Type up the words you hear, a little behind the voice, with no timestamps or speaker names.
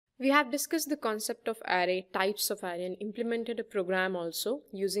We have discussed the concept of array, types of array, and implemented a program also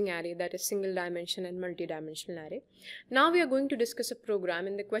using array, that is single dimension and multi-dimensional array. Now we are going to discuss a program,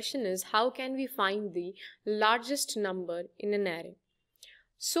 and the question is, how can we find the largest number in an array?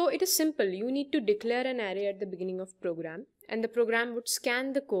 So it is simple. You need to declare an array at the beginning of program, and the program would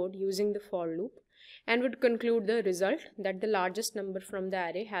scan the code using the for loop and would conclude the result that the largest number from the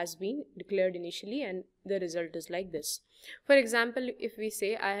array has been declared initially, and the result is like this. For example, if we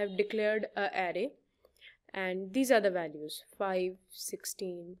say I have declared an array and these are the values 5,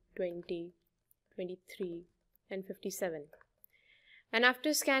 16, 20, 23 and 57. And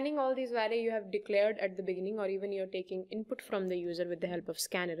after scanning all these values you have declared at the beginning, or even you're taking input from the user with the help of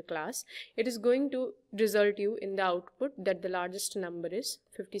scanner class, it is going to result you in the output that the largest number is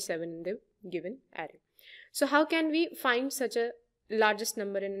 57 in the given array. So how can we find such a largest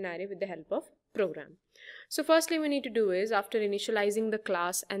number in an array with the help of program? So firstly we need to do is, after initializing the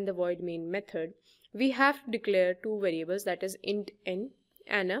class and the void main method, we have to declare two variables, that is int n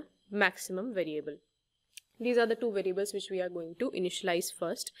and a maximum variable. These are the two variables which we are going to initialize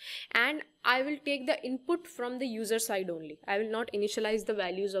first, and I will take the input from the user side only. I will not initialize the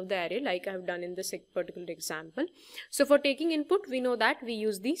values of the array like I have done in this particular example. So for taking input, we know that we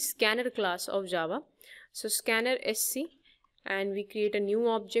use the scanner class of Java. So scanner sc, and we create a new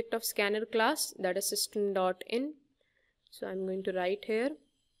object of scanner class, that is system.in. So I'm going to write here.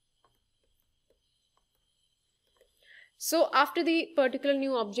 So after the particular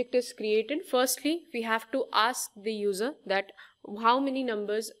new object is created, firstly we have to ask the user that how many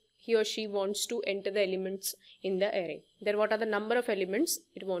numbers he or she wants to enter the elements in the array. Then what are the number of elements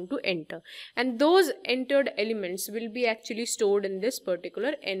it want to enter, and those entered elements will be actually stored in this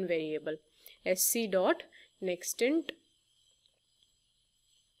particular n variable, sc.nextInt.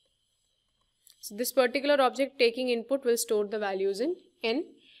 So this particular object taking input will store the values in n.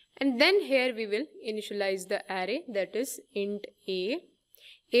 And then here we will initialize the array, that is int a.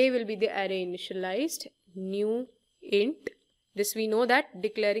 A will be the array initialized, new int. This we know that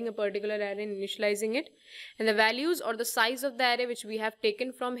declaring a particular array and initializing it. And the values or the size of the array which we have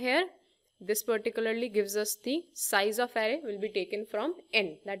taken from here, this particularly gives us the size of array will be taken from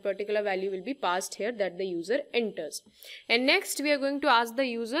n. That particular value will be passed here that the user enters. And next we are going to ask the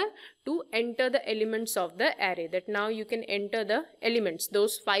user to enter the elements of the array, that now you can enter the elements,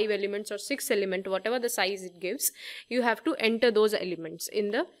 those 5 elements or 6 elements, whatever the size it gives, you have to enter those elements in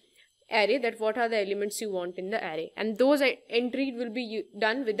the array, that what are the elements you want in the array. And those entry will be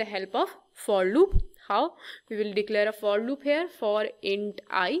done with the help of for loop. How? We will declare a for loop here for int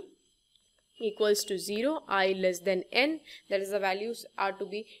I equals to 0, I less than n, that is the values are to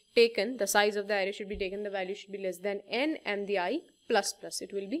be taken, the size of the array should be taken, the value should be less than n, and the I plus plus,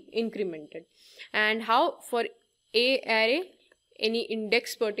 it will be incremented. And how? For a array, any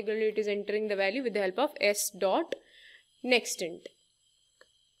index particularly it is entering the value with the help of s.nextInt.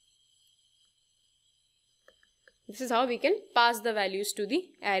 This is how we can pass the values to the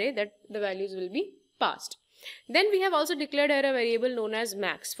array, that the values will be passed. Then we have also declared here a variable known as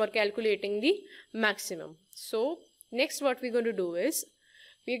max for calculating the maximum. So next what we're going to do is,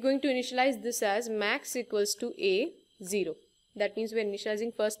 we are going to initialize this as max equals to a 0. That means we are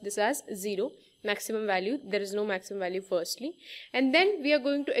initializing first this as 0, maximum value. There is no maximum value firstly. And then we are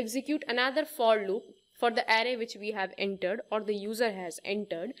going to execute another for loop for the array which we have entered or the user has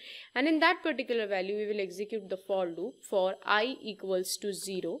entered. And in that particular value we will execute the for loop for I equals to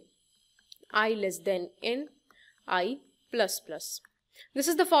 0, I less than n, I plus plus. This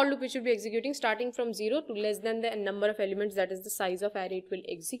is the for loop which will be executing starting from 0 to less than the number of elements, that is the size of array it will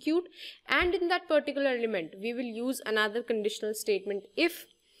execute. And in that particular element we will use another conditional statement if,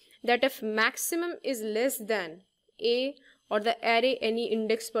 that if maximum is less than a or the array any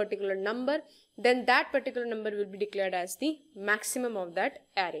index particular number, then that particular number will be declared as the maximum of that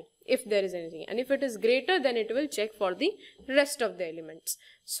array, if there is anything. And if it is greater, then it will check for the rest of the elements.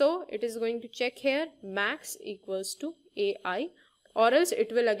 So it is going to check here max equals to ai, or else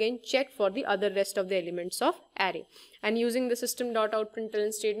it will again check for the other rest of the elements of array. And using the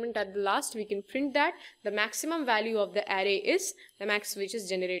system.out.println statement at the last, we can print that the maximum value of the array is the max which is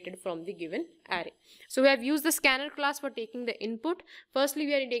generated from the given array. So we have used the scanner class for taking the input. Firstly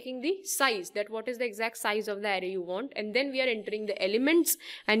we are taking the size, that what is the exact size of the array you want, and then we are entering the elements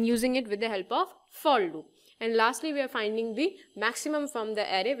and using it with the help of for loop. And lastly, we are finding the maximum from the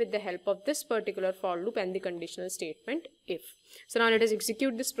array with the help of this particular for loop and the conditional statement if. So now let us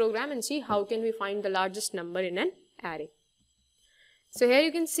execute this program and see how can we find the largest number in an array. So here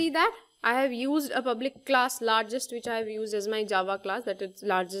you can see that I have used a public class largest, which I have used as my Java class, that is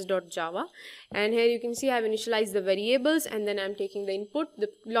largest.java. And here you can see I have initialized the variables and then I am taking the input. The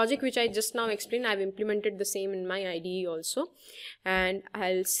logic which I just now explained, I have implemented the same in my IDE also. And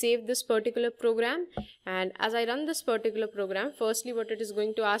I'll save this particular program. And as I run this particular program, firstly what it is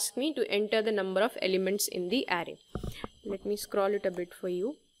going to ask me to enter the number of elements in the array. Let me scroll it a bit for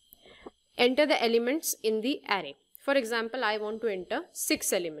you. Enter the elements in the array. For example, I want to enter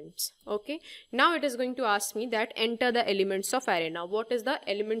 6 elements. Okay. Now it is going to ask me that enter the elements of array. Now what is the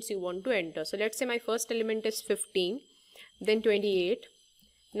elements you want to enter? So let's say my first element is 15, then 28,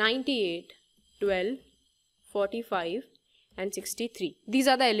 98, 12, 45 and 63. These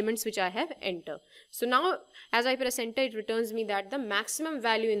are the elements which I have entered. So now as I press enter, it returns me that the maximum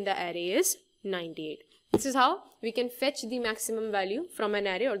value in the array is 98. This is how we can fetch the maximum value from an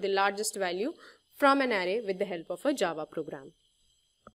array, or the largest value from an array, with the help of a Java program.